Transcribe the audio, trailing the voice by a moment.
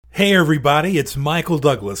Hey everybody, it's Michael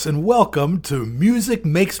Douglas, and welcome to Music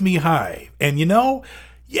Makes Me High. And you know,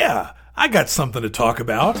 I got something to talk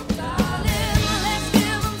about.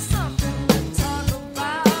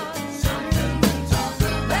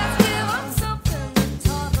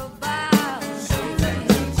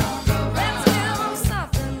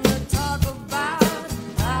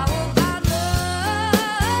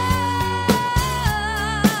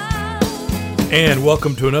 And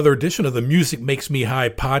welcome to another edition of the Music Makes Me High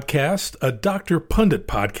podcast, a Dr. Pundit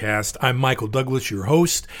podcast. I'm Michael Douglas, your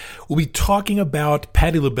host. We'll be talking about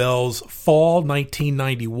Patti LaBelle's fall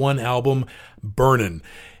 1991 album, Burnin'.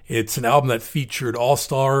 It's an album that featured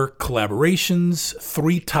all-star collaborations,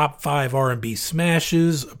 3 top 5 R&B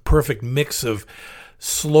smashes, a perfect mix of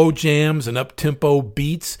slow jams and up-tempo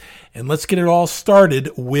beats. And let's get it all started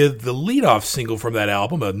with the lead-off single from that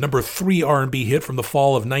album, a number 3 R&B hit from the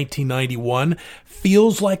fall of 1991,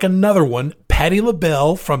 Feels Like Another One, Patti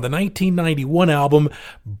LaBelle from the 1991 album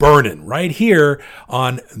Burnin', right here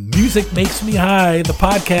on Music Makes Me High, the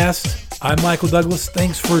podcast. I'm Michael Douglas.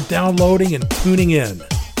 Thanks for downloading and tuning in.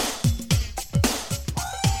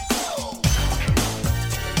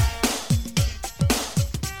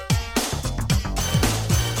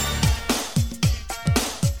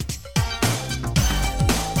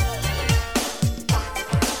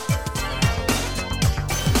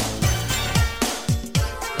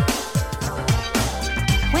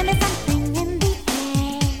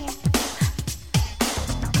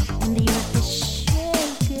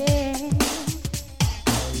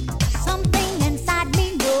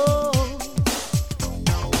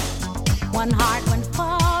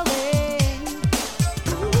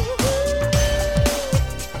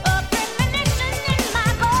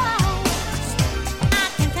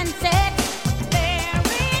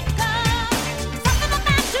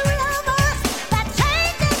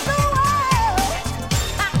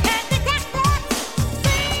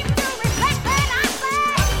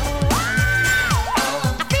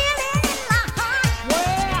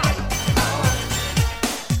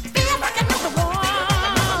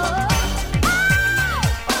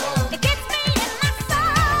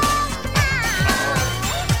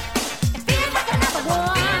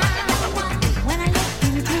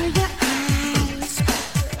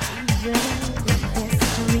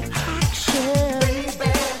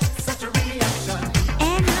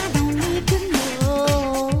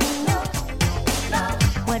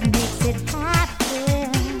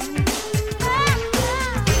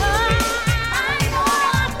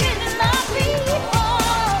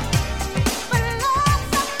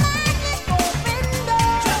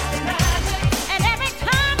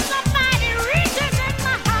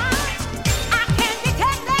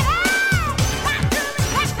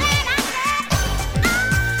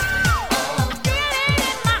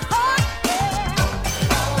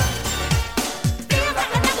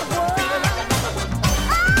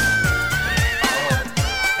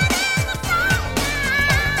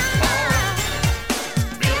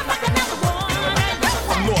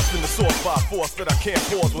 That I can't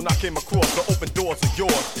pause when I came across the open doors of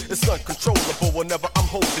yours. It's uncontrollable whenever I'm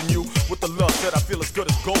holding you with the love that I feel as good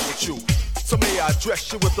as gold with you. So may I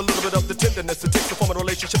address you with a little bit of the tenderness it takes to form a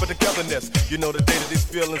relationship and togetherness. You know the day that these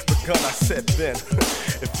feelings begun, I said then,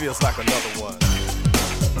 it feels like another one.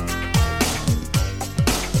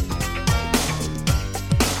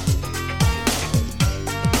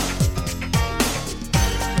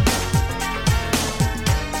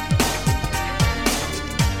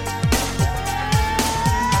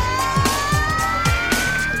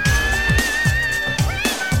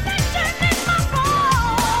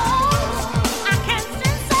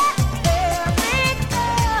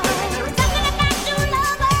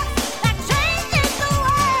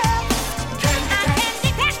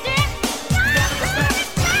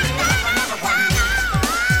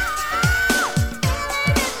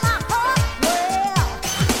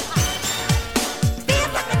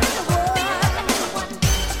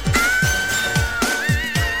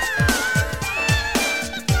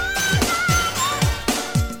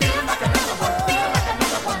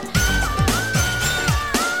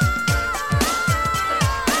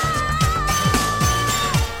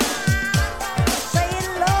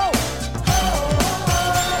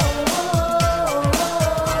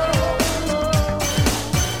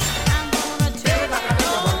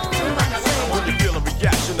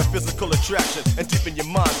 And deep in your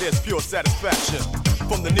mind there's pure satisfaction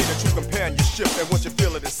from the need of true companionship. And once you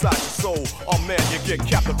feel it inside your soul, oh man, you get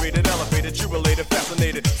captivated, elevated, jubilated,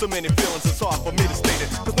 fascinated. So many feelings it's hard for me to state it,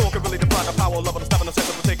 cause no one can really define the power of love and stopping the sense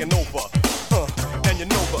of taking over. And you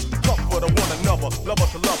know the comfort of one another, lover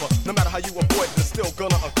to lover. No matter how you avoid it, it's still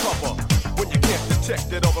gonna uncover when you can't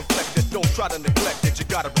detect it over reflected. Don't try to neglect it, you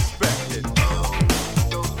gotta respect it.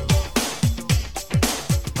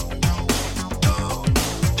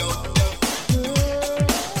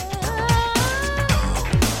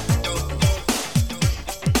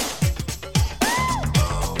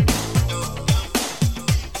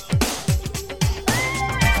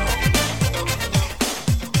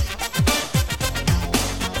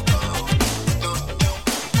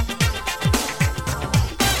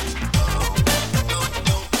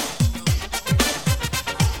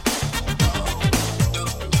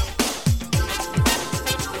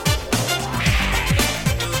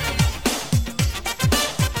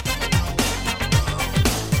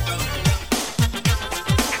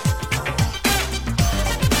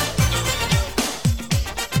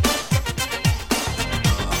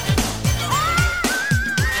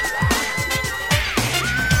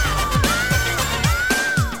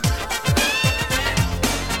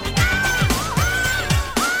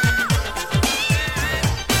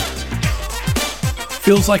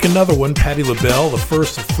 Feels Like Another One, Patti LaBelle, the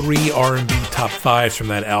first of 3 R&B top 5s from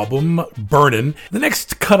that album, Burnin'. The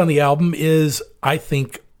next cut on the album is, I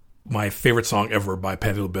think, my favorite song ever by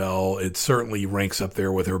Patti LaBelle. It certainly ranks up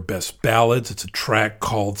there with her best ballads. It's a track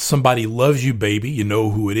called Somebody Loves You, Baby. You know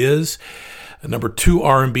who it is. A number 2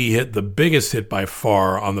 R&B hit, the biggest hit by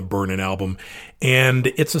far on the Burnin' album. And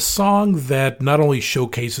it's a song that not only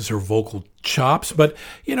showcases her vocal chops, but,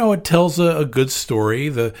 you know, it tells a good story.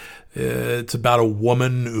 It's about a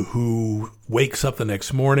woman who wakes up the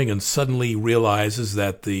next morning and suddenly realizes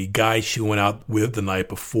that the guy she went out with the night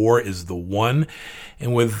before is the one.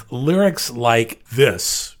 And with lyrics like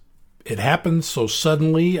this, it happened so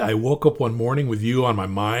suddenly, I woke up one morning with you on my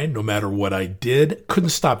mind, no matter what I did. Couldn't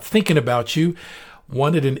stop thinking about you.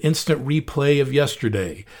 Wanted an instant replay of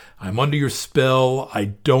yesterday. I'm under your spell. I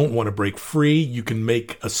don't want to break free. You can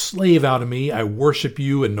make a slave out of me. I worship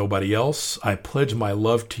you and nobody else. I pledge my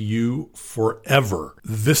love to you forever.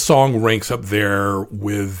 This song ranks up there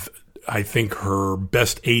with, I think, her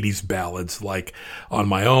best 80s ballads like On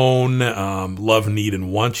My Own, Love, Need,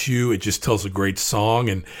 and Want You. It just tells a great song.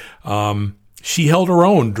 And she held her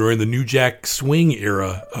own during the New Jack Swing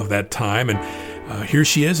era of that time. And here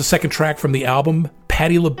she is, a second track from the album,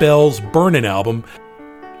 Patti LaBelle's Burnin' album,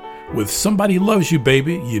 with Somebody Loves You,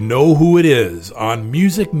 Baby. You know who it is, on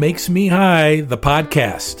Music Makes Me High, the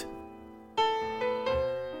podcast.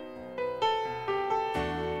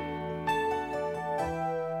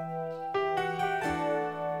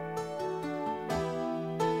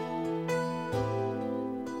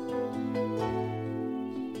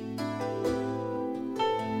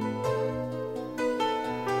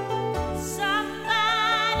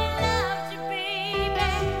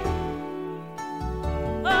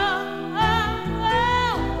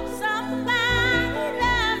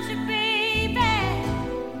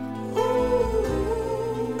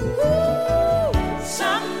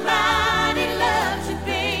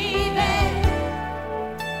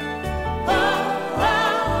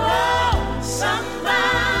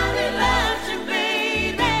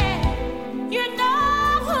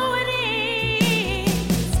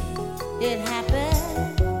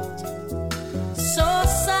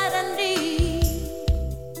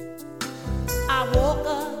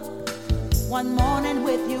 One morning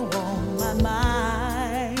with you on my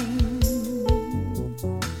mind.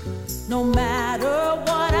 No matter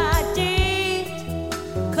what I did,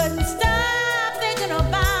 couldn't stop thinking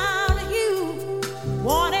about you.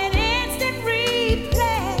 Want an instant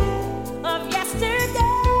replay of yesterday.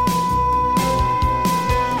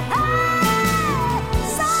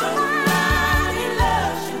 Somebody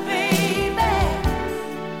loves you, baby.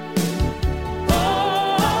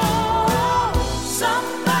 Oh,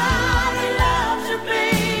 somebody loves you,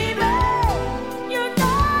 baby. You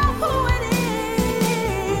know who it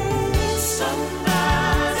is.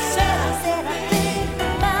 Somebody said I think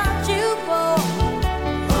about you, boy.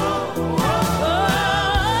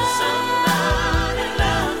 Somebody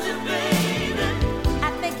loves you, baby. I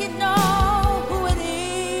think you know who it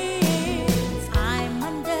is. I'm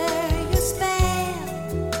under your spell.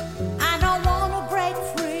 I don't wanna break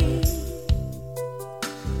free.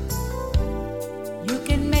 You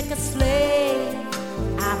can make a slave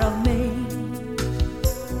out of me.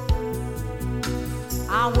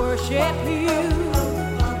 I worship you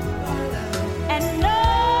and nobody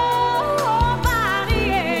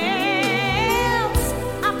else.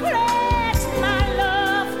 I pledge my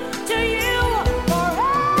love to you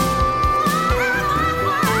forever.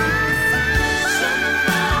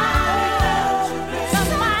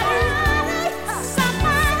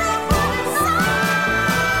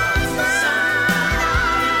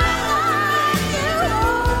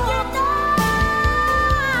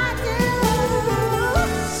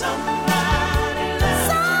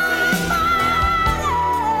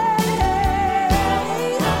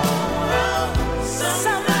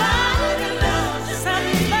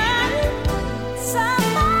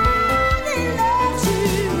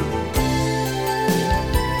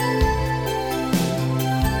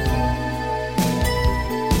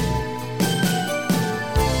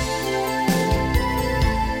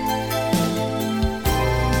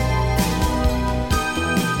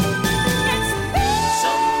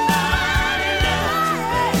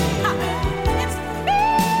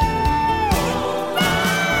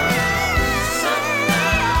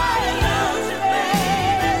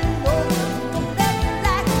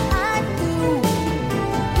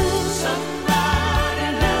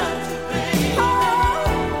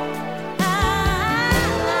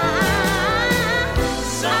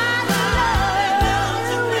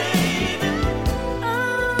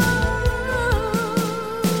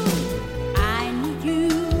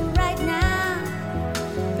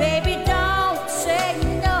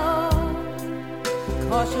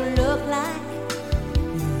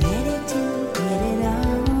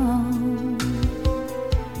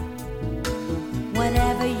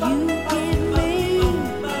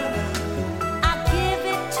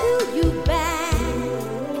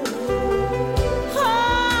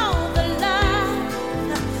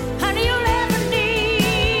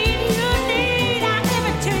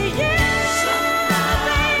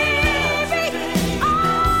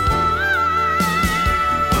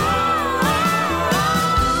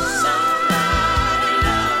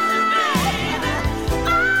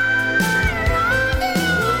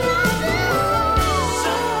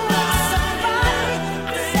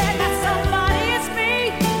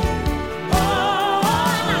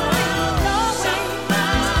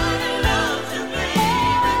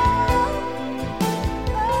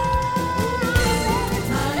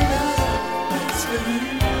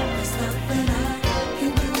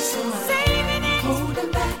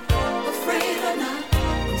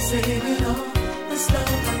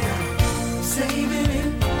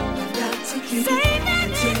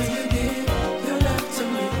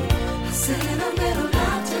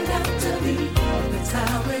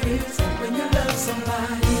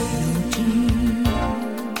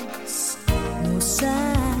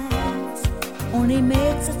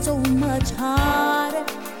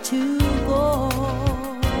 to go.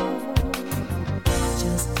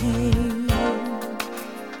 Just take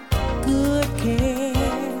good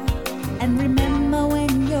care and remember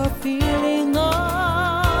when you're feeling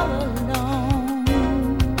all alone,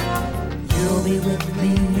 you'll be with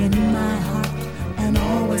me in my heart and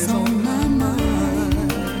always on my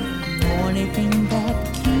mind. The only thing that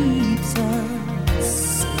keeps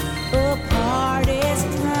us apart is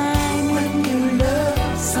time. When you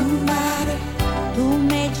love somebody who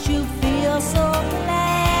makes you feel so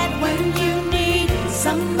glad, when you need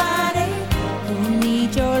somebody who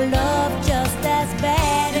needs your love just as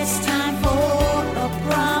bad, it's time for a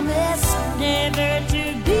promise never to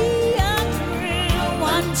be untrue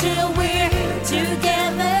until we're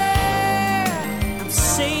together. I'm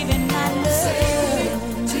saving my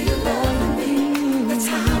love. Do you love me? That's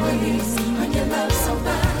how it is when you love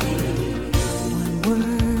somebody. One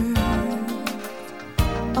word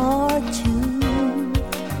or two,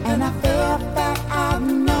 and I felt that I'd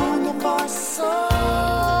known you for so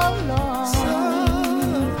long.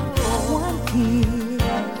 One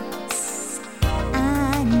kiss, I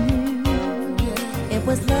knew it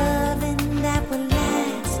was loving that would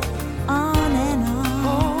last on and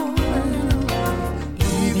on.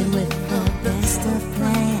 Even with the best of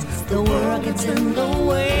plans, the world gets in the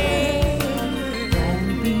way.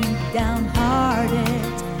 Don't be downhearted,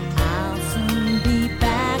 I'll soon be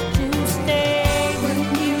back to stay. When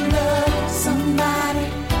you love somebody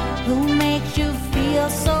who makes you feel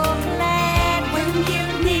so glad, when you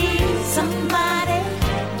need somebody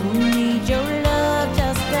who needs your love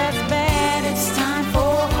just as bad, it's time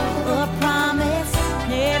for a promise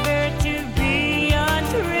never to be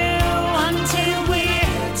untrue until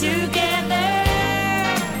we're together.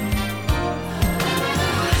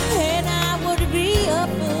 And I would be a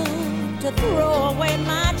fool to throw away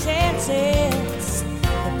my chances,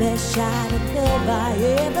 the best shot at love I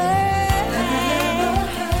ever had.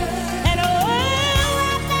 And oh,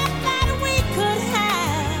 that we could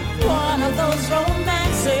have one of those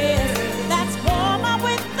romances that's warmer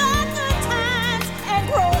with the good times and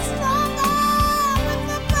grows stronger with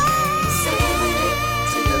the bad.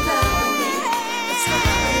 Do you love me? That's how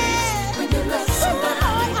it is when you love somebody.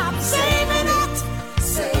 I'm saving it.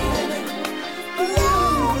 Saving it.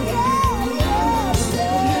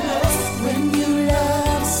 When you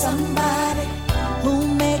love somebody who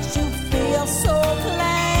makes you feel so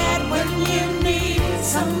glad, when you need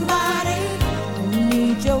somebody who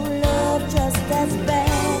needs your love just as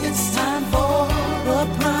bad, it's time for a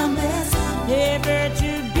promise never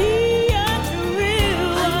to be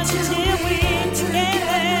untrue until we're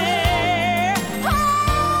together. Oh,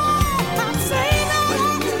 I'm saving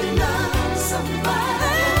when you love somebody.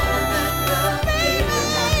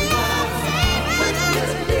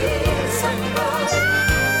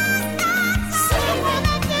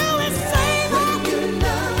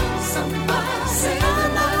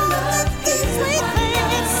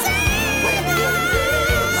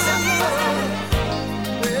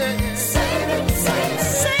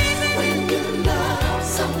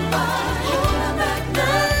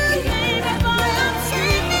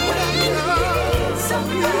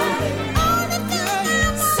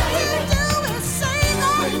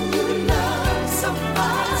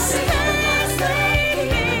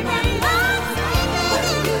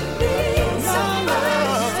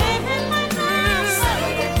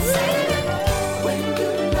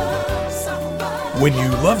 When You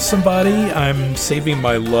Love Somebody, I'm Saving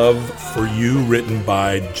My Love for You, written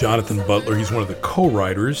by Jonathan Butler. He's one of the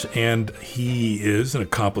co-writers, and he is an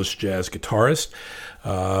accomplished jazz guitarist.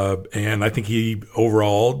 And I think he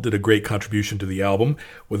overall did a great contribution to the album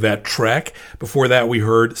with that track. Before that, we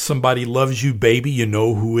heard Somebody Loves You, Baby, You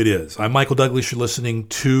Know Who It Is. I'm Michael Douglas. You're listening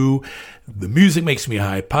to the Music Makes Me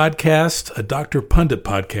High podcast, a Dr. Pundit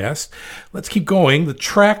podcast. Let's keep going. The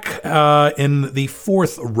track in the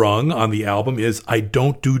fourth rung on the album is I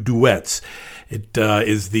Don't Do Duets. It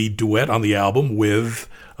is the duet on the album with,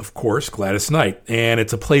 of course, Gladys Knight. And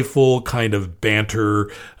it's a playful kind of banter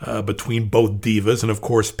between both divas. And, of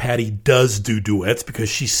course, Patti does do duets because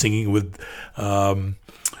she's singing with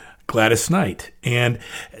Gladys Knight. And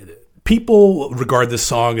people regard this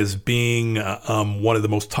song as being one of the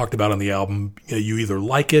most talked about on the album. You either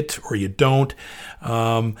like it or you don't.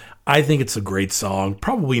 I think it's a great song.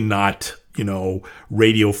 Probably not,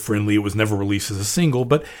 radio friendly. It was never released as a single,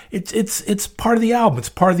 but it's part of the album. It's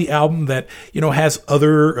part of the album that, has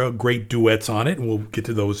other great duets on it, and we'll get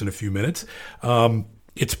to those in a few minutes.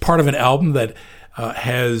 It's part of an album that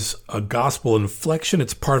has a gospel inflection.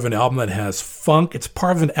 It's part of an album that has funk. It's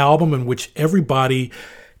part of an album in which everybody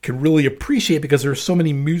can really appreciate because there are so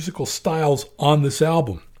many musical styles on this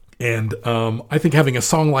album. And I think having a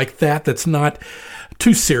song like that that's not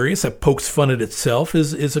too serious, that pokes fun at itself,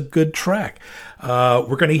 is a good track.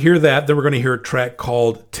 We're going to hear that. Then we're going to hear a track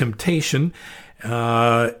called Temptation.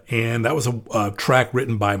 And that was a track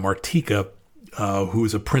written by Martika, who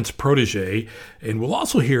is a Prince protege. And we'll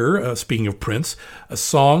also hear, speaking of Prince, a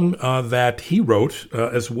song that he wrote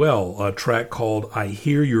as well, a track called I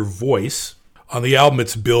Hear Your Voice. On the album,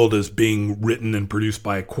 it's billed as being written and produced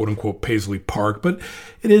by quote-unquote Paisley Park, but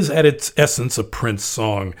it is at its essence a Prince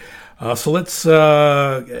song. So let's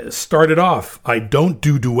start it off. I Don't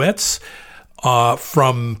Do Duets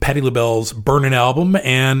from Patti LaBelle's Burnin' album,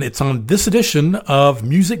 and it's on this edition of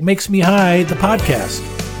Music Makes Me High, the podcast.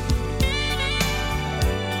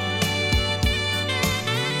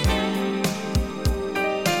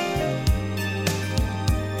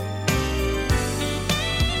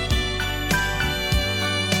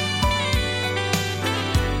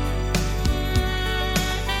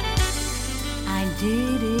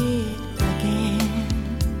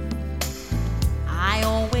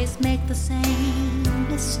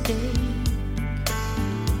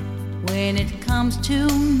 To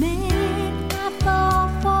men, I fall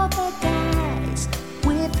for the guys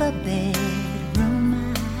with the bedroom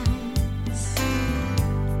eyes.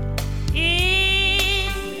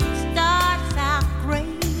 It starts out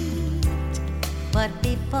great, but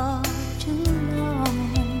before too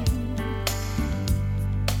long,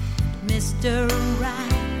 Mr.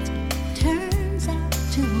 Right turns out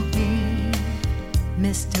to be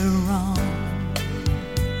Mr. Wrong.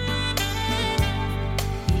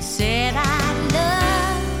 He said, I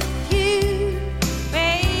love you,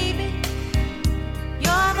 baby.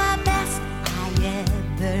 You're the best I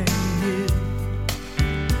ever knew.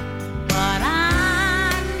 But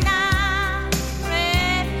I'm not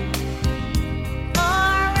ready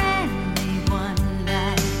for anyone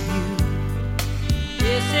like you.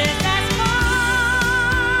 This is as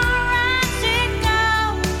far as it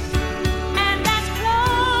goes, and as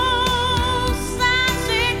close as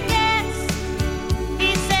it gets.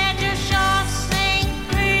 He said you sure sing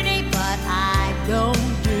pretty, but I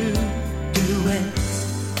don't do duets.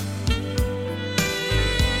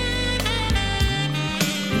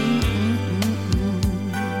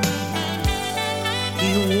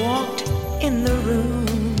 He walked in the room,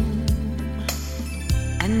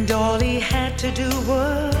 and all he had to do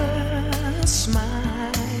was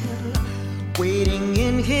smile. Waiting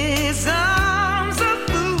in his arms, a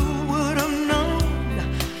fool would have known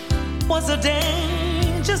was a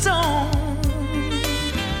danger zone.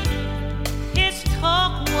 His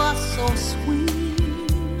talk was so sweet,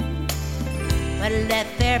 but let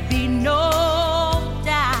there be no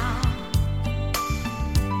doubt.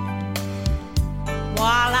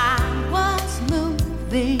 While I was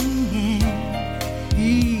moving in,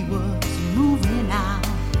 he was moving out.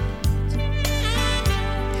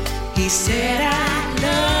 He said, I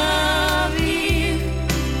love you,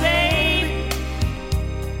 baby.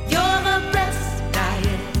 You're the best I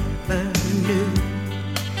ever knew.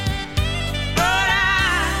 but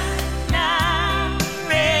I'm not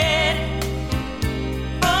ready.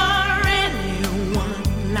 For anyone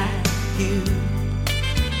like you.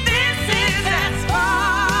 This is as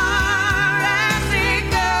far as it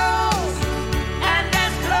goes, and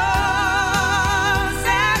as close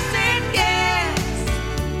as it gets.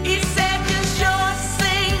 He said you sure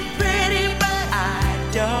sing pretty, but I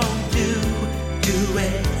don't do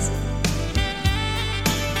duets.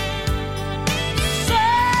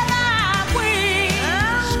 Said I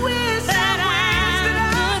wish that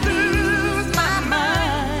I could lose my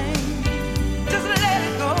mind Just let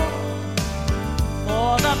it go.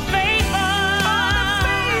 for the faithful,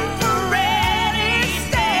 ready,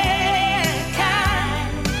 steady kind.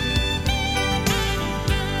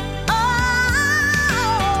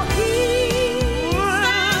 Oh, he's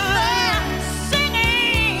out there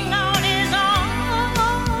singing on his own,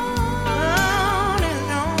 On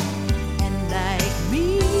and on. and like me,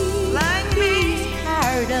 Like me. he's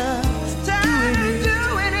tired of Tired of doing it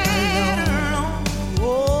doing it alone. alone.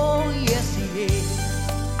 Oh, yes, he is.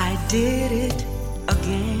 I did it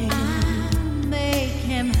again. I make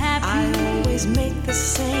him happy. I always make the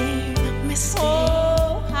same mistake.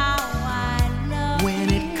 Oh, how I love When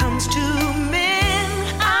it comes to men,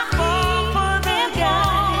 I fall for the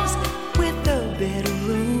guys with the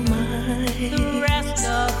bedroom the eyes. rest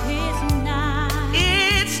of his night.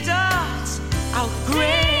 It starts out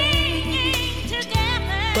great, Singing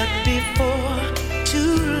together, but before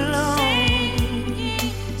too long,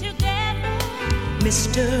 singing together,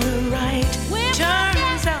 Mr. Right we'll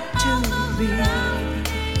turns forget out to all be the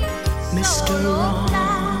Mr. Wrong.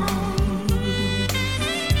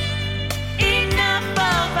 Enough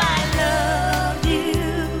of I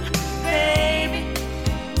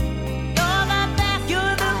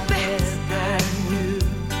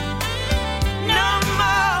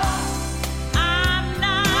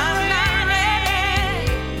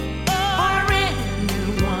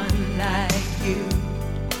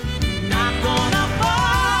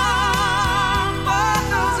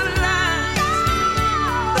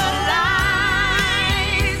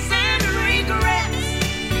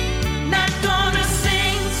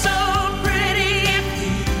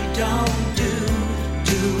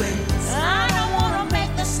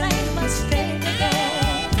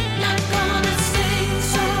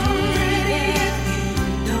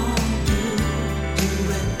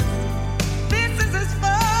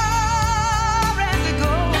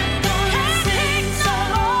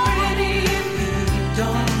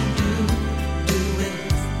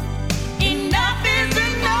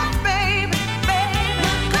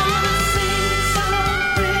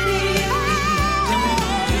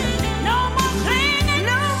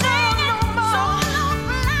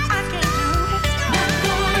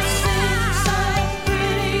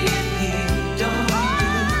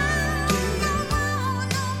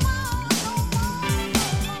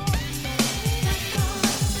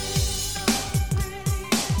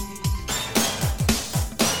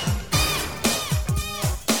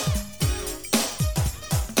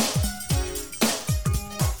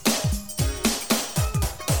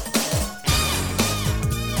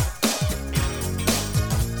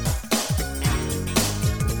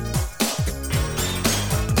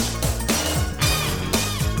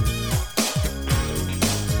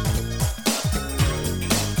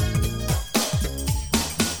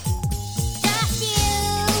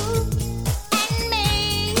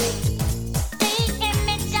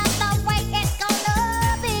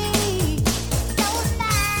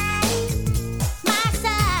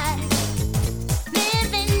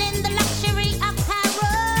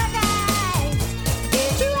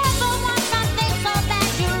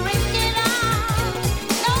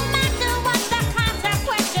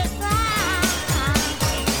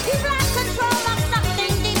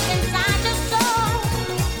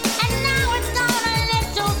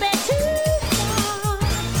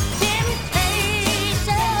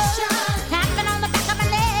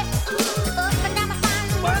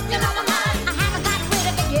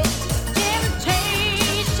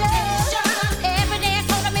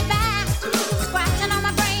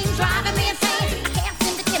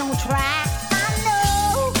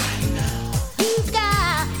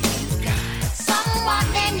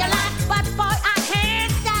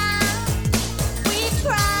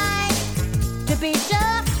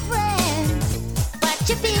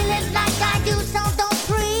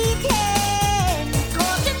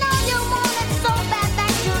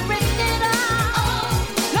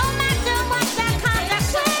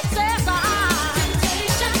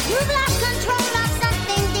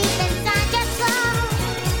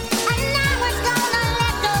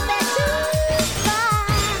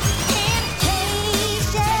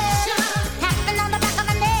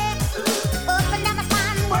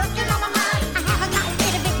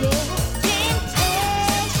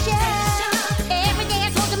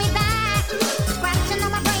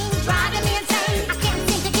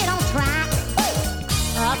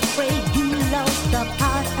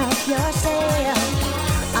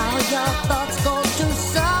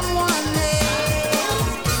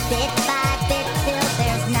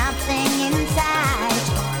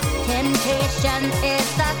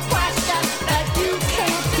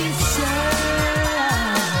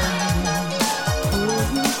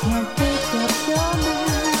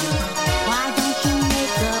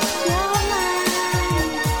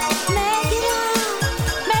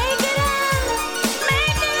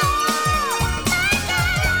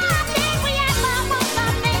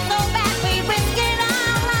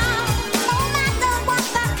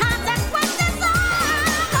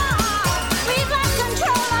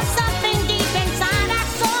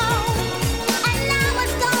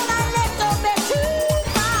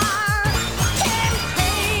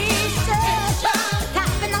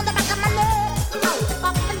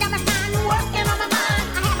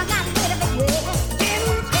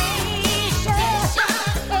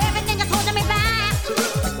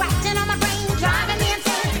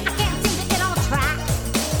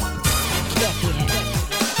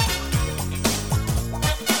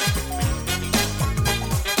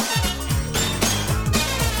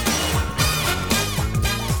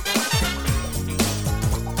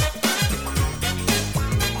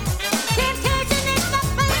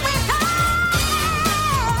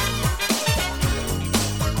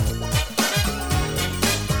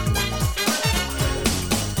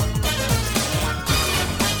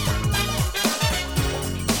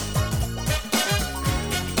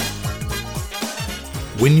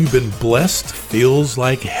When You've Been Blessed Feels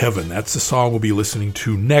Like Heaven. That's the song we'll be listening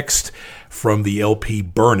to next from the LP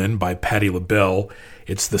Burnin' by Patti LaBelle.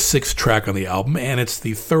 It's the 6th track on the album, and it's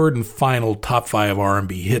the 3rd and final top 5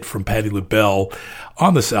 R&B hit from Patti LaBelle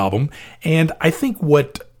on this album. And I think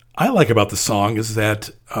what I like about the song is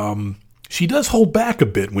that she does hold back a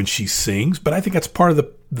bit when she sings, but I think that's part of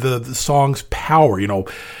the song's power. You know,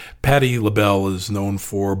 Patti LaBelle is known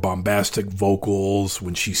for bombastic vocals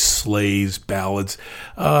when she slays ballads.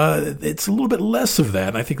 It's a little bit less of that,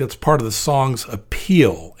 and I think that's part of the song's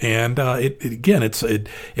appeal. And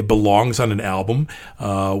it belongs on an album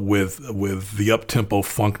with the up-tempo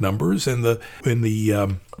funk numbers and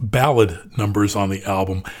the ballad numbers on the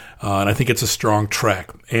album. And I think it's a strong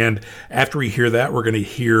track. And after we hear that, we're going to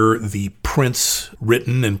hear the Prince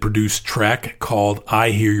written and produced track called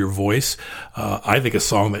I Hear Your Voice. I think a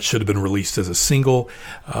song that should have been released as a single.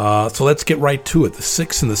 So let's get right to it. The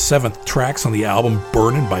 6th and the 7th tracks on the album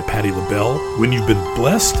Burnin' by Patti LaBelle. When You've Been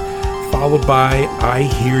Blessed, followed by I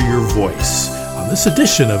Hear Your Voice. On this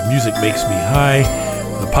edition of Music Makes Me High,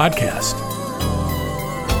 the podcast.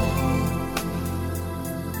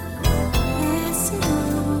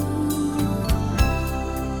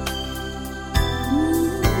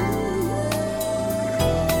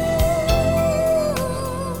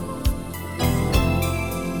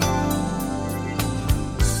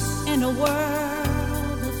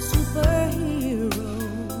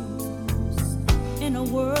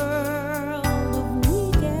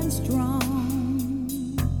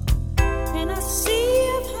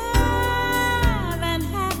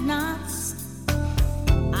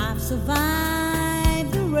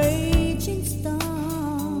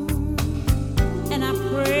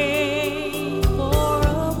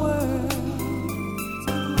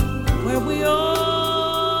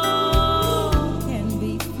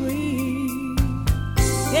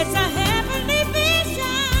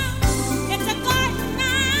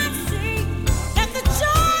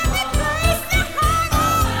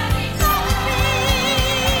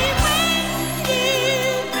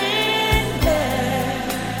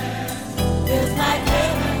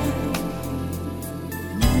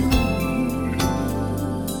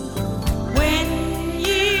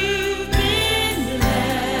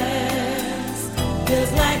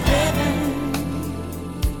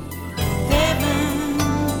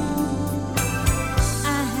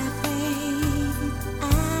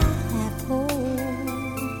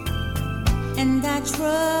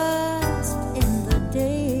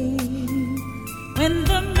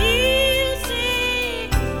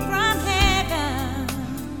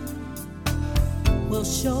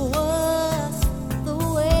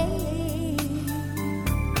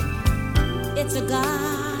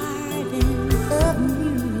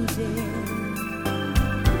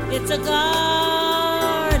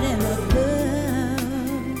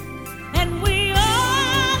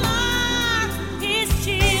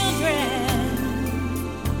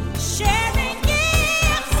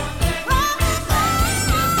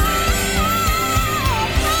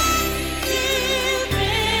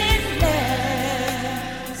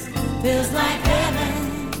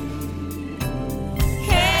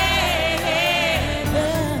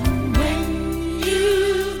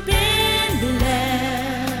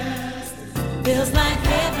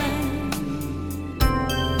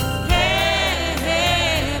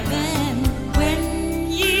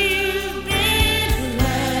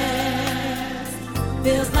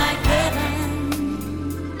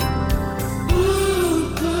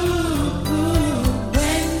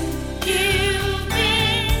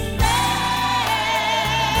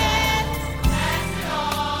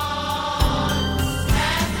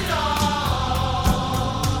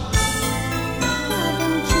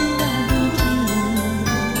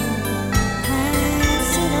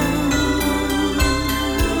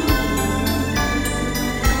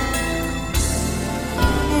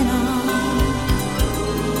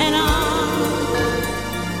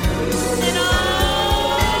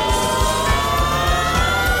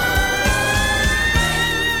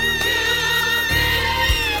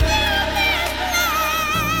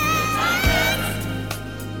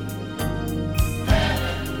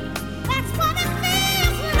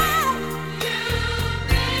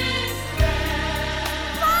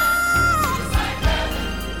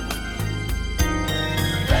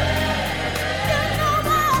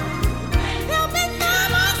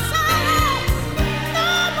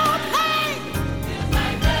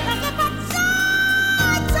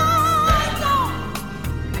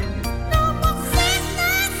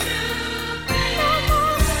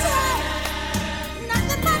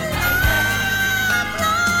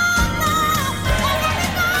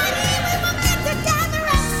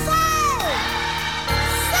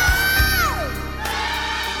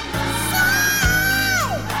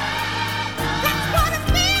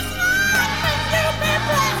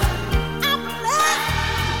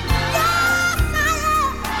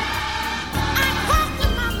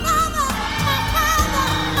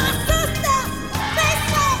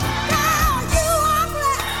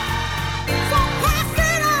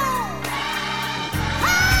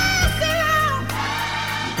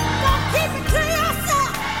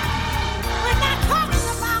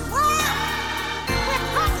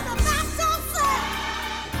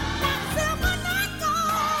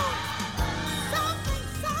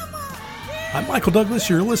 Michael Douglas,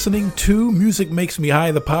 you're listening to Music Makes Me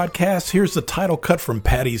High, the podcast. Here's the title cut from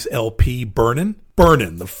Patty's LP, Burnin'.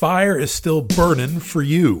 Burnin', the fire is still burnin' for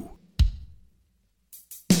you.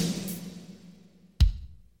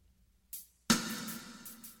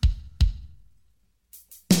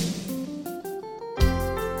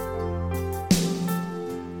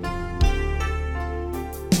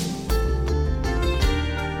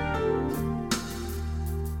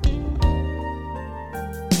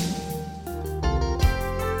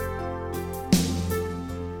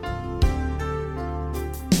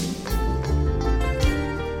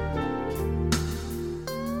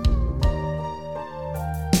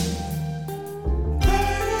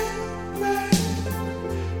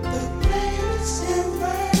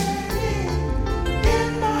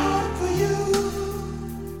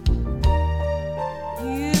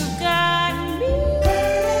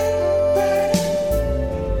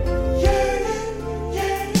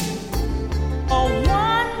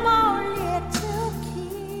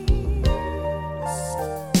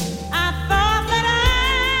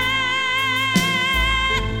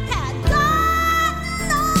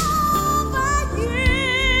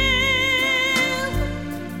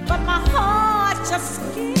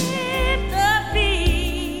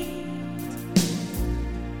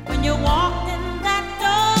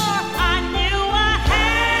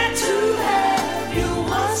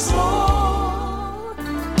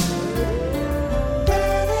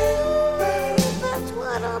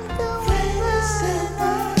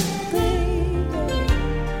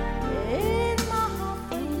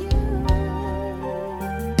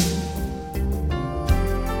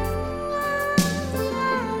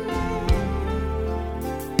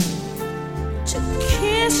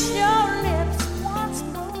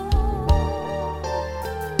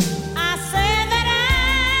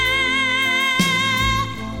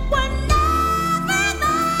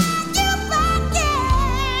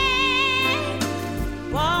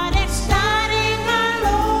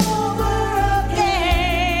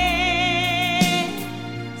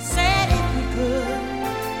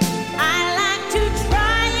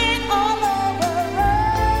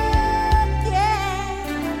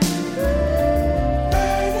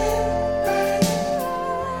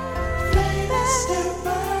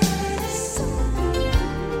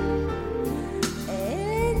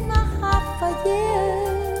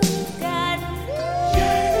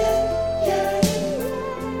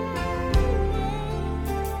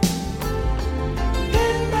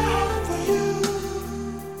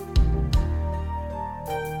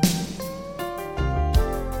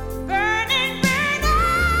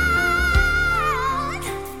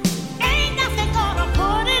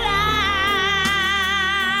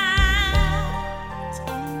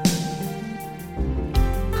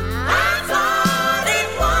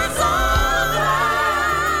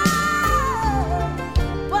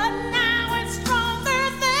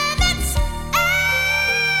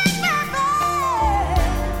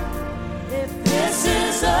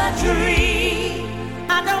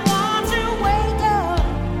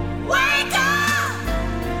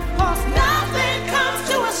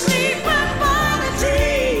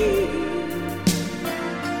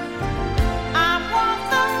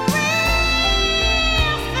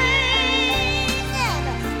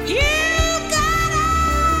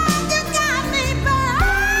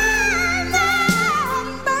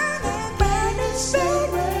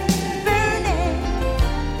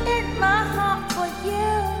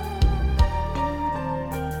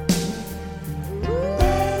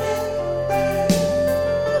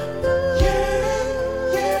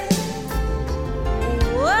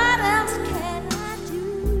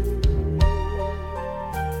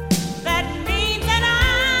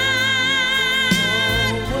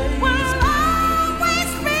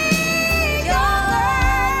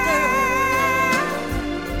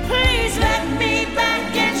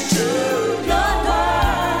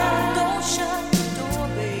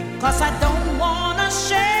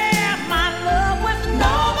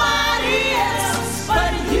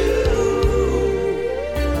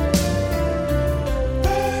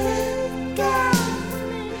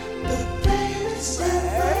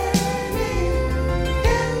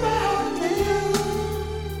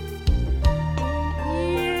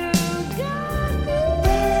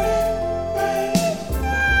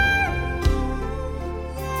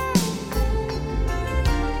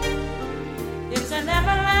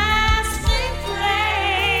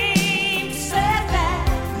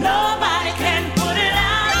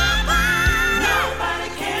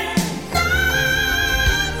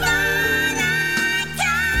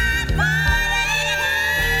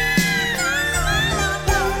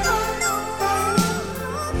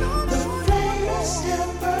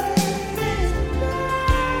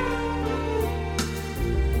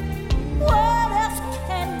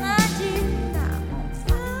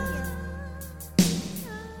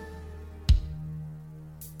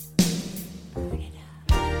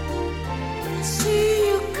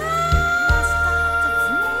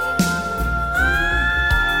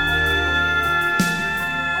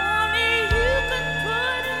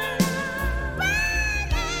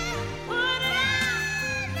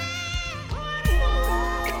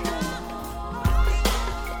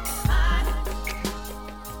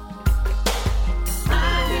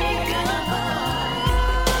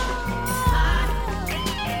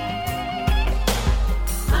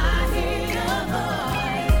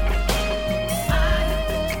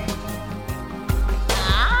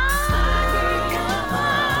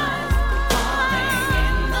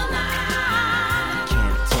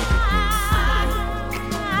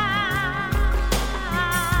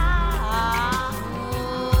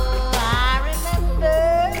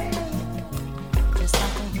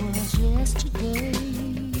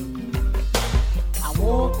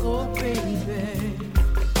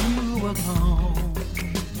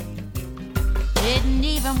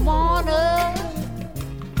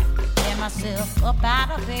 up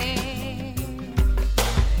out of bed.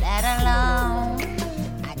 Let alone,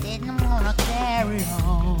 I didn't wanna carry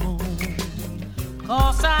on.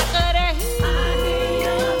 'Cause I could hear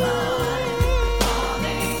your voice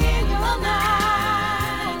calling in the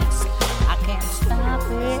night. I can't stop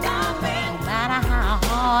it, no matter how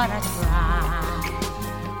hard I try.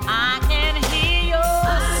 I can hear your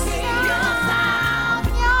sound,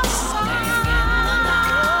 your sound.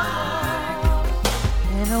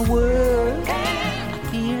 In a word, I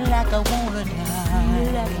feel like I wanna die.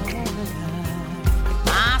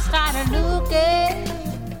 I started looking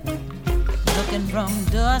from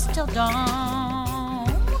dusk till dawn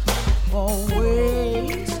for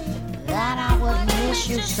ways that I would miss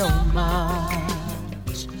you so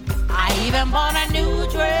much. I even bought a new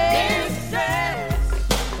dress,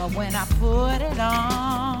 but when I put it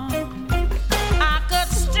on, I could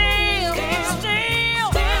still feel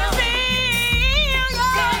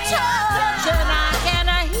your touch, and I can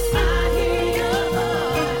hear your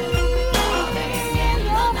voice calling in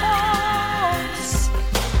your voice.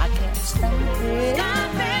 I can't stop it, no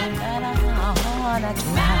matter how hard I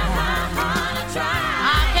try.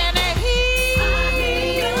 I can hear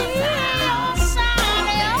your sound,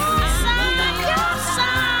 your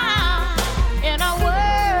sound. In a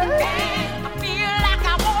word, I feel like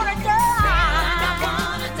I wanna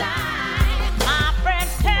die. My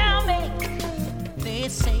friends tell me, they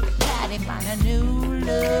say, Patty, find a new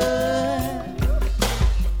love.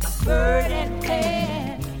 A bird in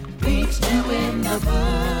hand beats two in the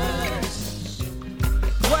bush.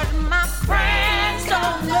 What my friends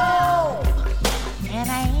don't know, and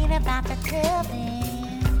I ain't about to tell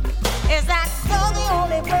them, is that you're the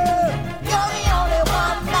only bird, you're the only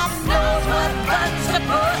one that knows what buttons to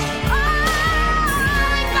push. I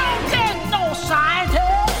don't take no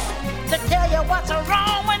scientist to tell you what's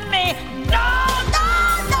wrong with me. No,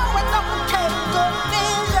 it don't take good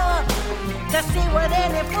vision to see what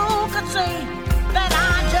any fool could see. That I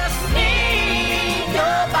just need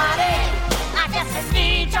your body. I just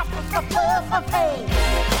need your faith.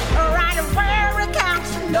 Right where it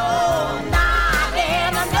counts. No, not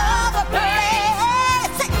in another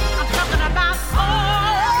place. I'm talking about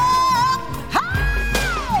all up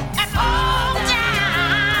and all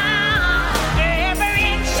down. Every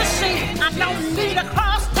inch you see, I don't need a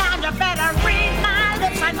cross town. You better read my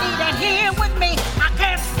lips. I need to hear with me. I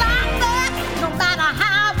can't stop it, no matter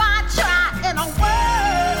how I try. In a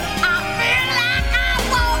word, I feel like I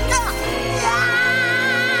want to die.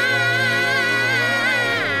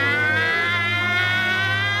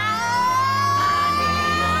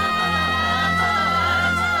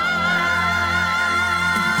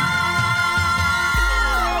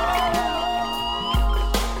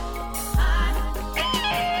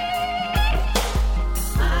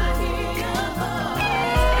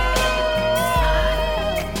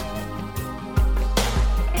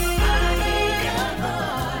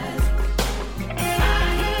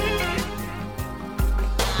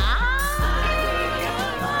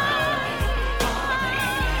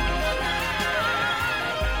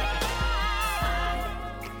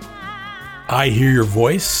 I Hear Your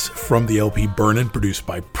Voice from the LP Burnin', produced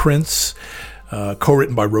by Prince,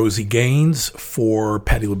 co-written by Rosie Gaines for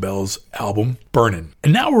Patti LaBelle's album Burnin'.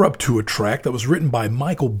 And now we're up to a track that was written by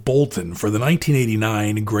Michael Bolton for the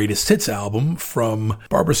 1989 Greatest Hits album from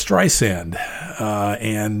Barbra Streisand.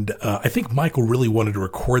 I think Michael really wanted to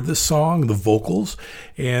record this song, the vocals,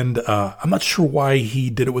 and I'm not sure why he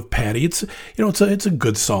did it with Patti. It's a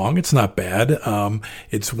good song. It's not bad.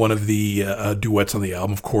 It's one of the duets on the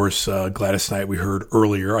album. Of course, Gladys Knight we heard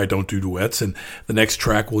earlier. I don't do duets, and the next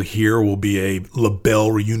track we'll hear will be a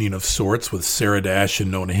LaBelle reunion of sorts with Sarah Dash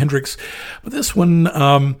and Nona Hendryx. But this one,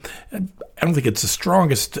 I don't think it's the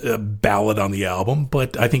strongest ballad on the album,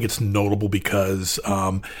 but I think it's notable because,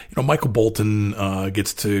 Michael Bolton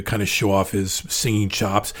gets to kind of show off his singing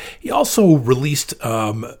chops. He also released,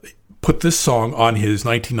 put this song on his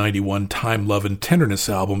 1991 Time, Love, and Tenderness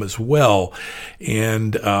album as well.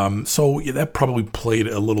 And so that probably played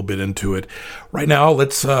a little bit into it. Right now,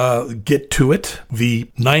 let's get to it.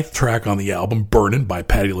 The 9th track on the album, Burnin' by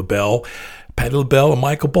Patti LaBelle. Patti LaBelle and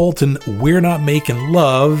Michael Bolton, We're Not Making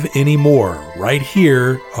Love Anymore, right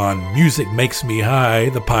here on Music Makes Me High,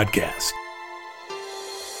 the podcast.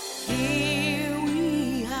 Here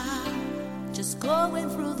we are, just going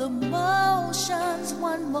through the motions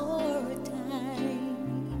one more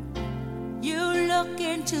time. You look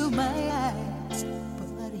into my eyes,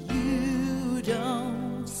 but you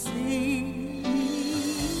don't see.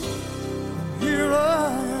 Here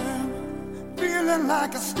I am, feeling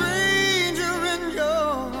like a stranger in your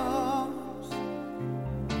arms.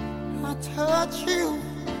 I touch you,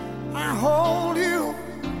 I hold you.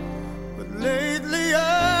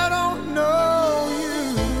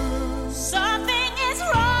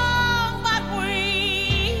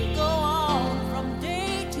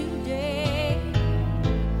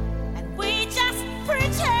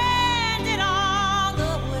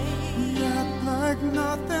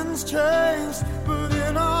 changed, but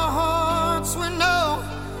in our hearts we know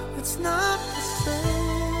it's not the same.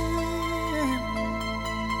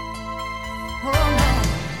 Oh no,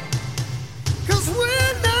 'cause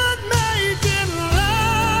we're not making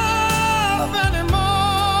love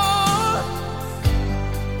anymore.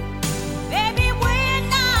 Baby, we're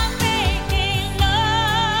not making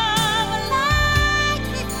love like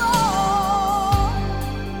before.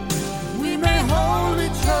 We may hold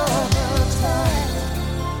each other tight,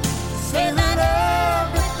 say that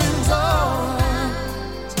everything's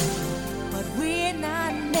alright, But we're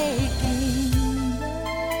not making love.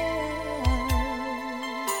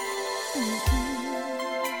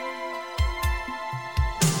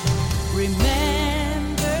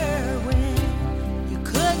 Remember when you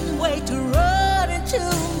couldn't wait to run into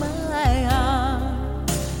my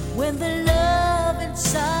arms, when the love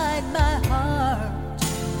inside my heart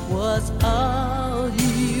was all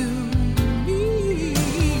you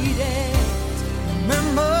needed.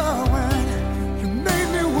 remember when you made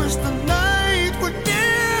me wish the night would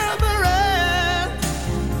never end.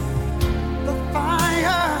 The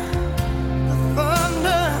fire, the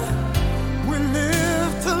thunder, we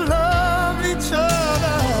live to love each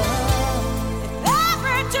other.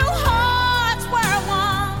 Ever two hearts were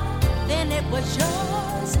one, then it was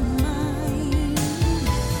yours and mine.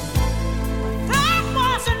 There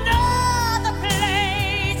was another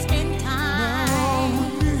place in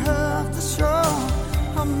time. We have to show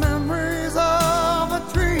our memories of a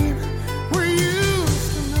dream we used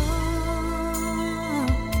to know.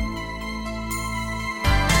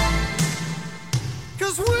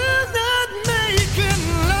 'Cause we're not making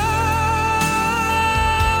love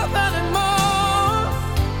anymore.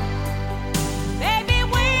 Baby,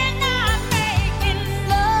 we're not making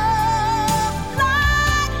love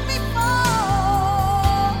like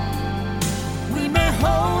before. We may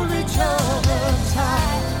hold each other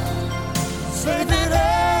tight, say that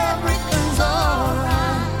everything's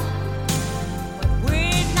alright.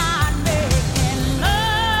 We're not making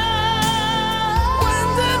love. When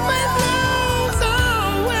did we lose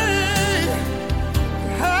our way? We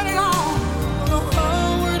had it all, but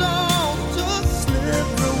how it all just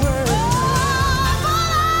slipped away.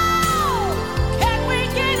 Can we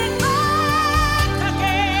get it back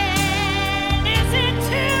again? Is it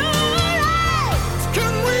too late?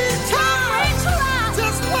 Can we try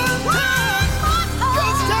just one time?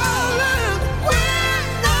 'Cause darling, we're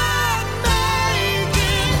not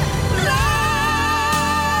making love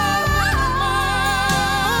anymore.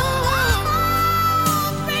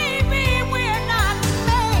 Baby, we're not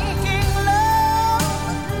making love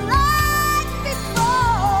like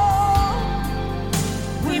before.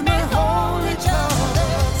 We may hold each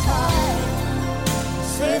other tight,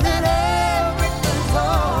 say that everything's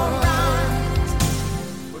alright.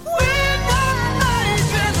 We're not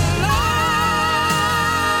making love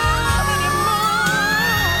anymore.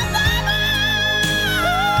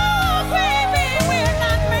 Baby, we're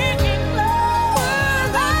not making love. We're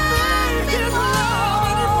not making love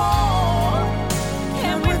anymore.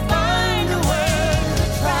 Can we find a way to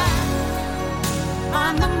try?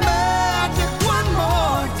 On the magic one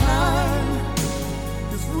more time,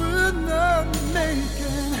 'cause we're not making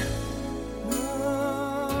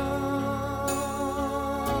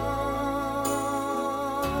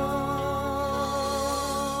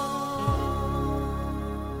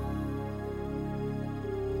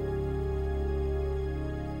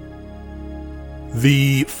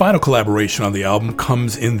The final collaboration on the album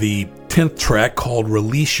comes in the 10th track called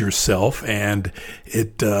Release Yourself, and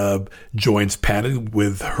it joins Patti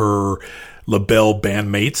with her LaBelle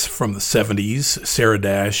bandmates from the 70s, Sarah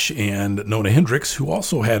Dash and Nona Hendryx, who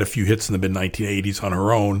also had a few hits in the mid-1980s on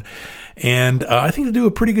her own. And I think they do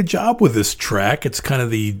a pretty good job with this track. It's kind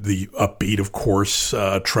of the upbeat, of course,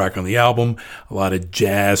 track on the album. A lot of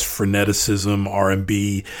jazz, freneticism,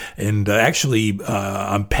 R&B. And actually,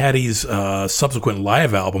 on Patti's subsequent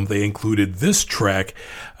live album, they included this track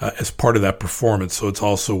as part of that performance. So it's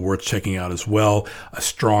also worth checking out as well. A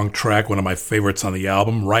strong track, one of my favorites on the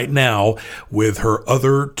album right now, with her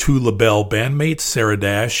other two LaBelle bandmates, Sarah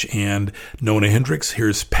Dash and Nona Hendryx.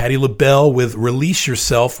 Here's Patti LaBelle with Release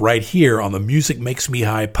Yourself right here on the Music Makes Me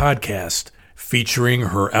High podcast, featuring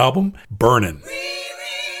her album, Burnin'.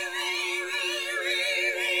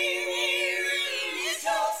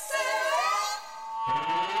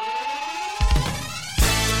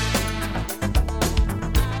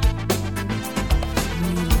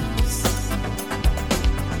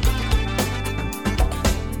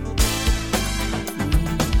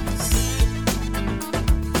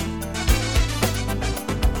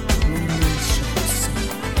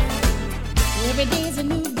 Every day's a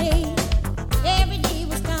new day. Every day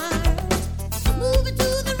will start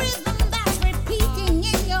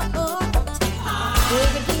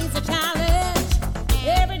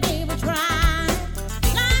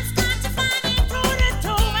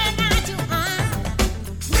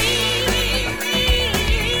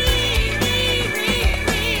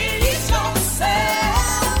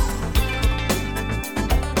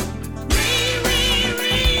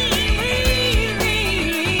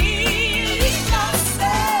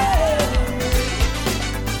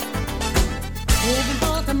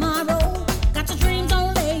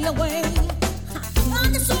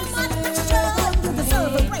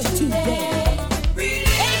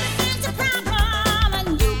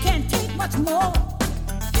more.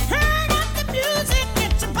 Turn up the music,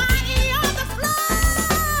 get your body on the floor.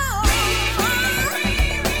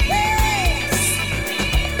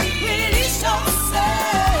 Release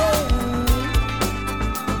yourself.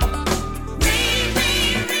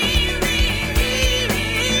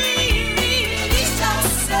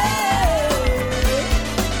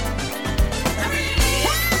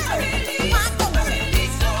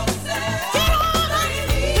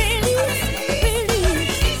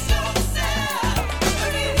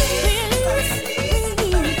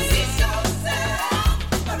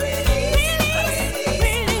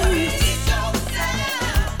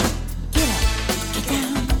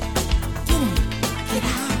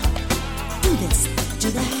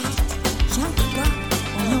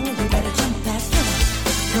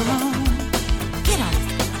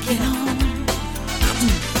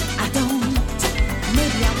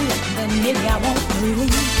 Maybe I won't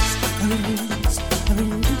release yourself. I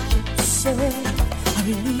release yourself. I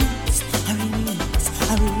release yourself.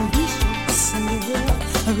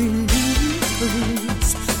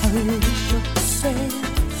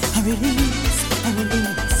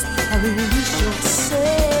 I release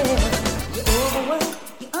yourself. You're overworked,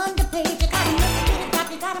 you're underpaid, you gotta make it to the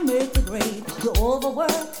top, you gotta make the grade. You're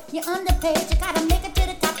overworked, you're underpaid, you gotta make it to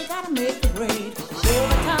the top, you gotta make the grade.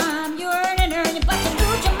 Overtime, you earn, but you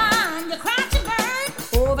lose your mind, you crash and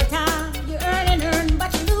burn. Overtime, you earn,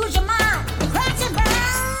 but you lose your mind, you crash and burn.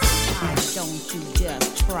 Why don't you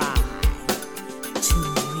just try to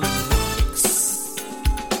relax?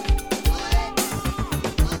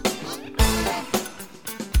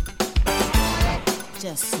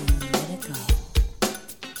 Just let it go.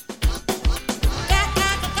 Got to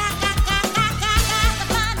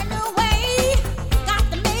find a new way. Got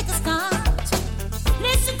to make a start.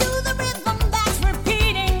 Listen to the rhythm that's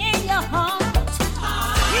repeating in your heart.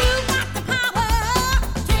 You got the power.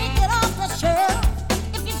 Take it off the shelf.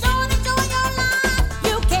 If you don't enjoy your life,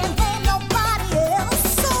 you can't blame nobody else.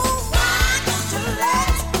 So why don't you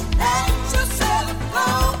let yourself go?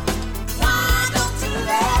 Why don't you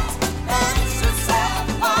let yourself?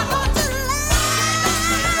 Why don't you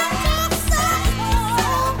let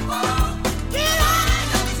yourself go? Get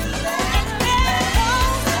out, don't you let go.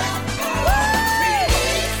 Why don't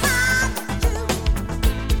you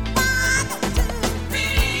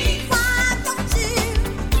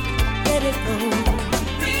let it go? Why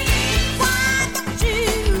don't you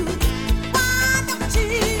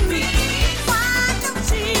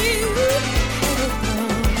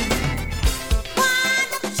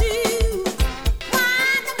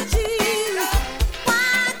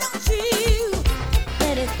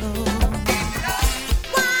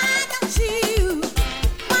let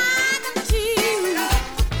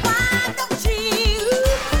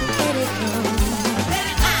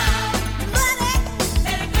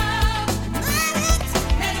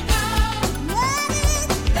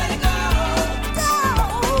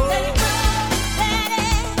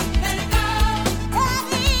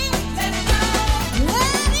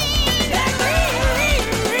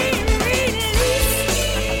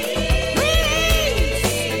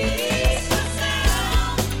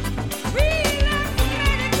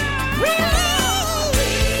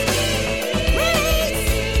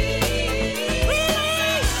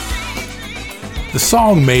The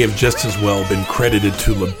song may have just as well been credited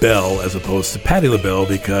to LaBelle as opposed to Patti LaBelle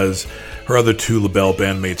because her other two LaBelle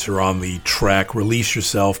bandmates are on the track Release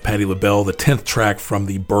Yourself, Patti LaBelle, the 10th track from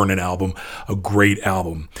the Burnin' album, a great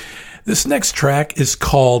album. This next track is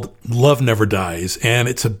called Love Never Dies, and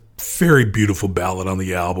it's a very beautiful ballad on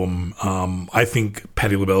the album. I think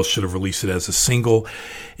Patti LaBelle should have released it as a single.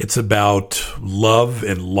 It's about love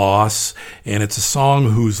and loss, and it's a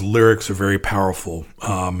song whose lyrics are very powerful.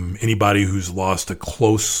 Anybody who's lost a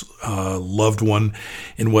close loved one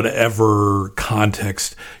in whatever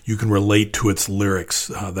context, you can relate to its lyrics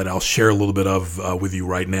that I'll share a little bit of with you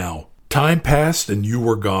right now. Time passed and you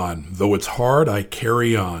were gone. Though it's hard, I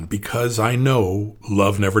carry on because I know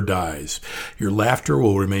love never dies. Your laughter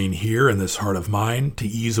will remain here in this heart of mine to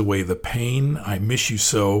ease away the pain. I miss you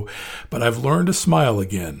so, but I've learned to smile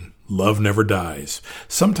again. Love never dies.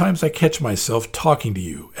 Sometimes I catch myself talking to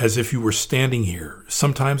you as if you were standing here.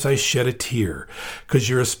 Sometimes I shed a tear because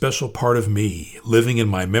you're a special part of me, living in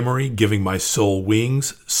my memory, giving my soul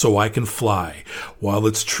wings so I can fly. While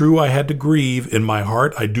it's true I had to grieve, in my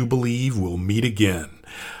heart I do believe we'll meet again.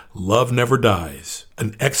 Love Never Dies.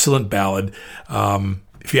 An excellent ballad.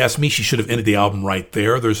 If you ask me, she should have ended the album right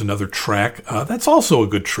there. There's another track that's also a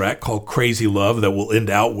good track called Crazy Love that we'll end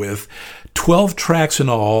out with. 12 tracks in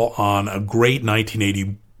all on a great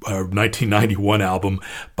 1991 album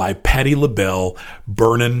by Patti LaBelle,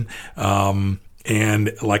 Burnin'.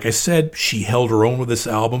 And like I said, she held her own with this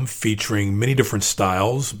album, featuring many different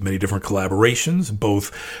styles, many different collaborations,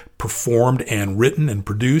 both performed and written and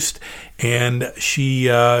produced. And she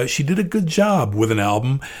did a good job with an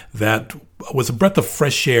album that was a breath of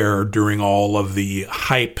fresh air during all of the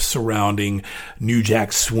hype surrounding New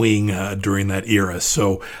Jack Swing during that era.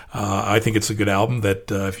 So I think it's a good album that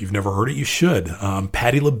if you've never heard it, you should.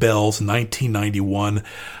 Patti LaBelle's 1991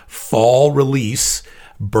 fall release,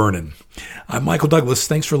 Burnin'. I'm Michael Douglas.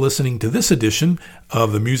 Thanks for listening to this edition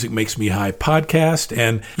of the Music Makes Me High podcast.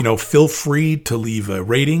 And, feel free to leave a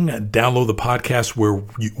rating, download the podcast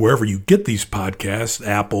wherever you get these podcasts,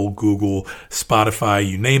 Apple, Google, Spotify,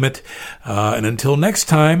 you name it. And until next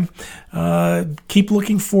time, keep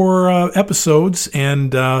looking for episodes.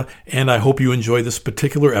 And I hope you enjoy this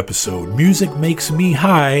particular episode. Music Makes Me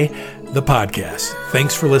High, the podcast.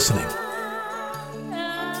 Thanks for listening.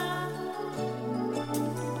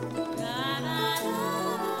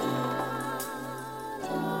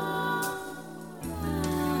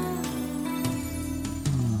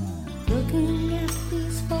 Looking at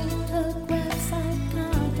these photographs, I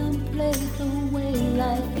contemplate the way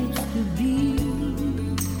life used to be.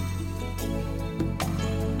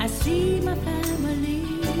 I see my family,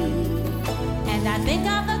 and I think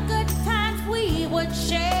of the good times we would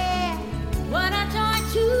share. What a joy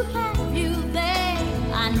to have you there.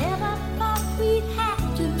 I never thought we'd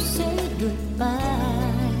have to say goodbye.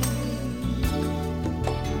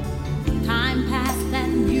 Time passed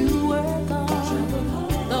and you were gone.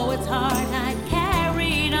 Though it's hard, I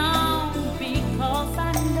carried on because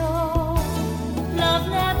I know love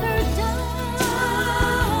never dies.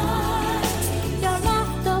 Your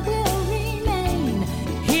laughter will remain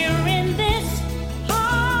here in this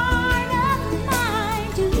heart of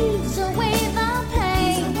mine to ease away the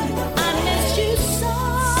pain. I miss you so,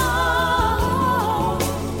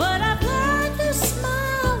 but I've learned to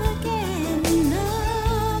smile again.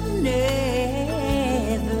 Love never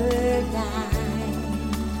dies.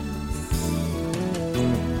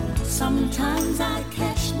 Sometimes I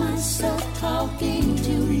catch myself talking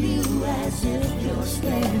to you as if you're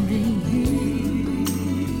standing here.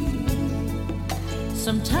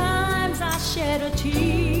 Sometimes I shed a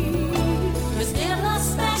tear. You're still a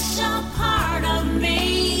special part of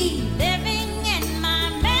me, living in my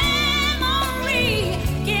memory,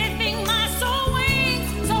 giving my soul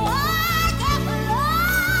wings so I can fly.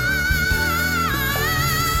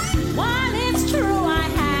 While it's true I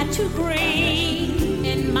had to grieve,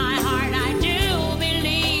 in my heart I do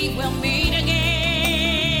believe we'll meet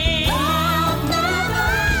again. Love never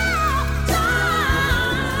dies.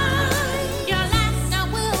 Your laughter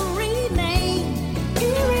will remain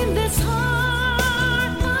here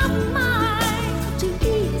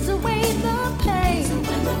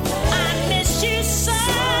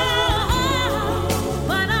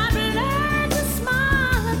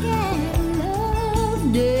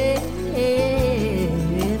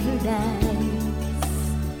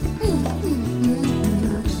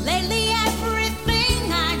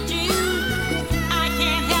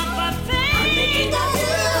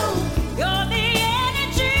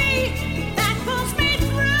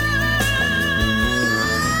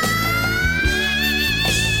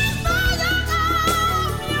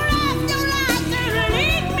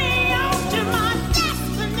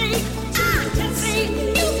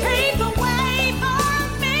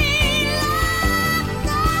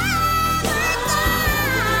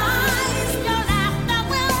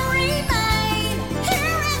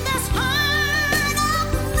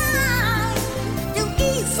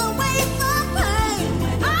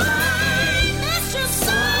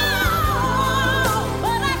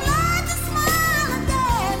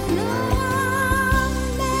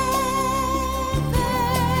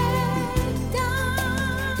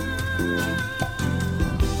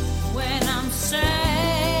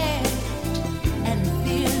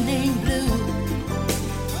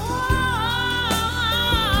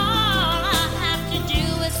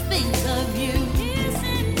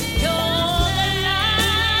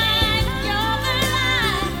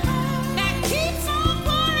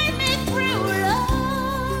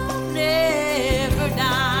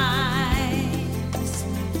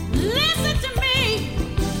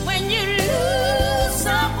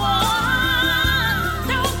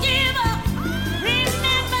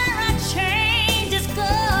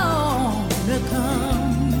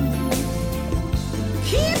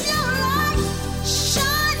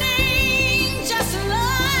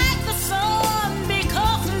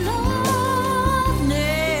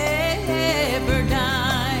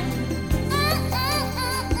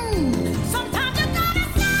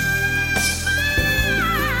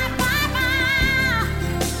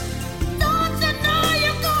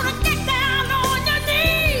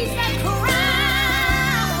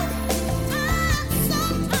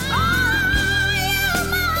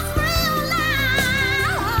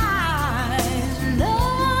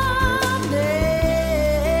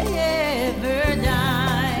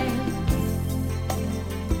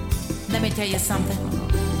tell you something.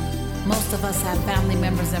 Most of us have family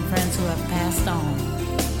members and friends who have passed on.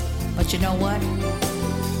 But you know what?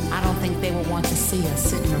 I don't think they would want to see us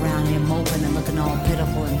sitting around here moping and looking all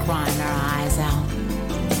pitiful and crying our eyes out.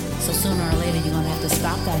 So sooner or later, you're gonna have to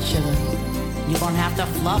stop that sugar. You're gonna have to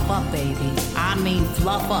fluff up, baby. I mean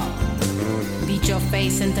fluff up. Beat your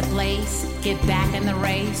face into place, get back in the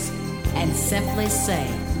race, and simply say,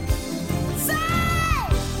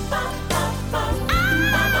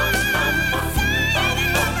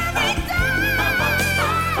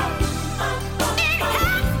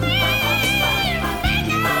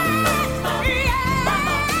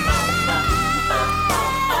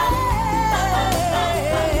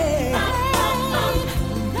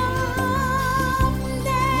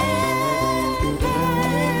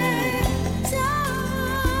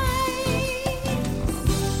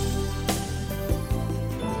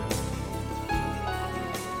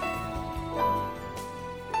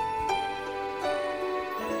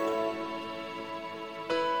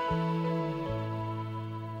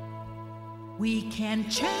 we can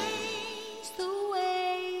change the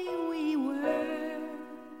way we were,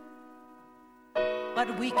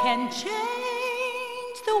 but we can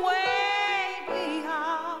change the way we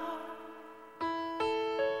are.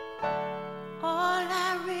 All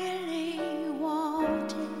I really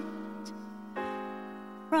wanted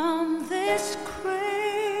from this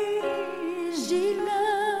crazy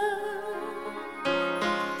love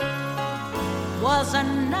was a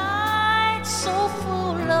night so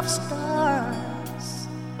full of stars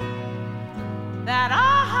that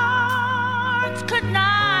our hearts could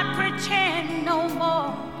not pretend no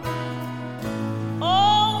more.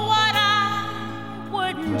 Oh, what I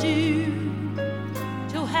wouldn't do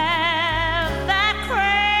to have that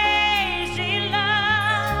crazy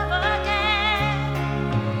love again.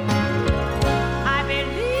 I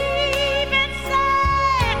believe in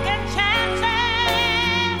second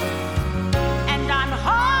chances, and I'm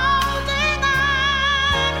holding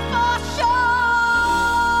on for sure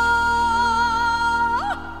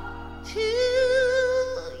to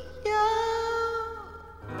your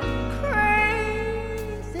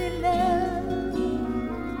crazy love.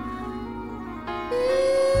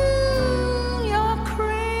 Your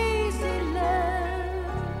crazy love.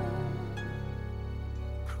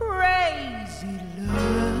 Crazy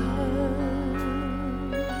love.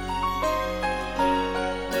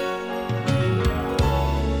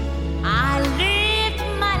 I lived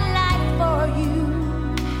my life for you,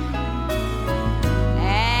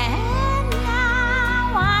 and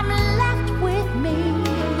now I'm left with me,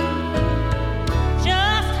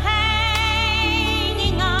 just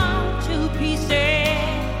hanging on to pieces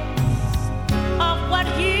of what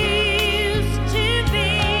used to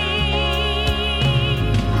be,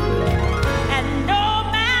 and no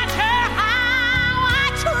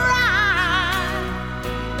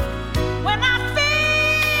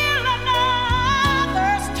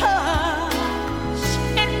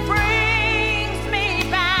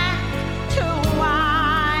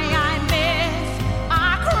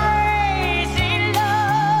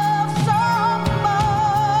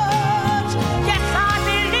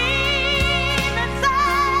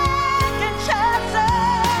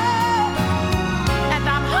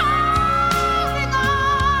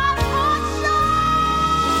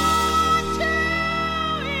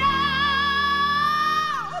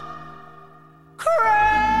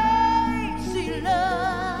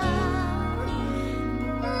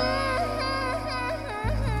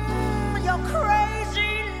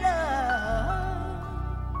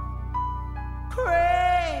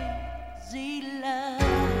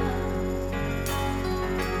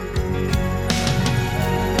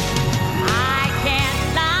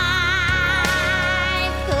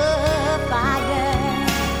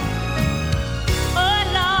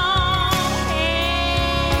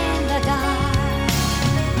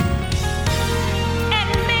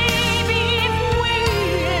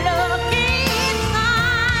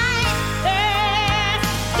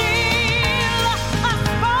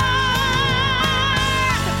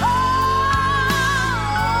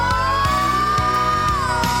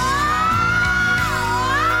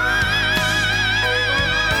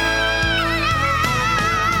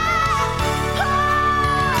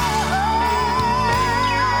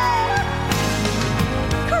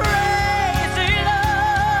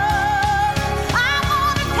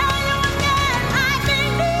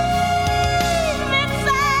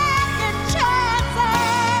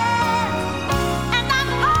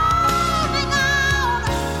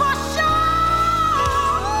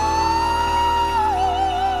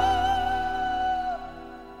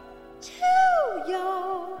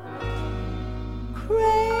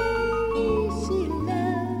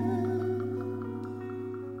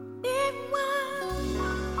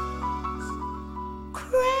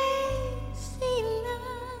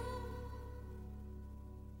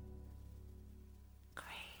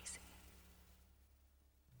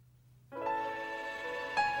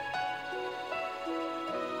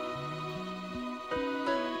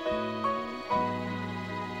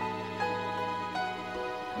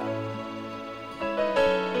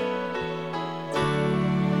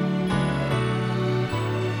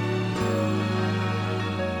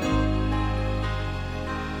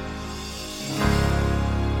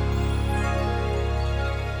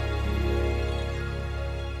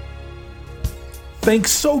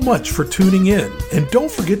Thanks so much for tuning in, and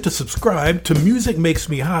don't forget to subscribe to Music Makes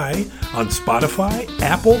Me High on Spotify,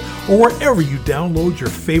 Apple, or wherever you download your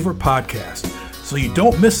favorite podcast so you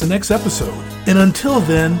don't miss the next episode. And until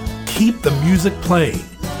then, keep the music playing,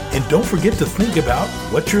 and don't forget to think about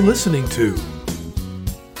what you're listening to.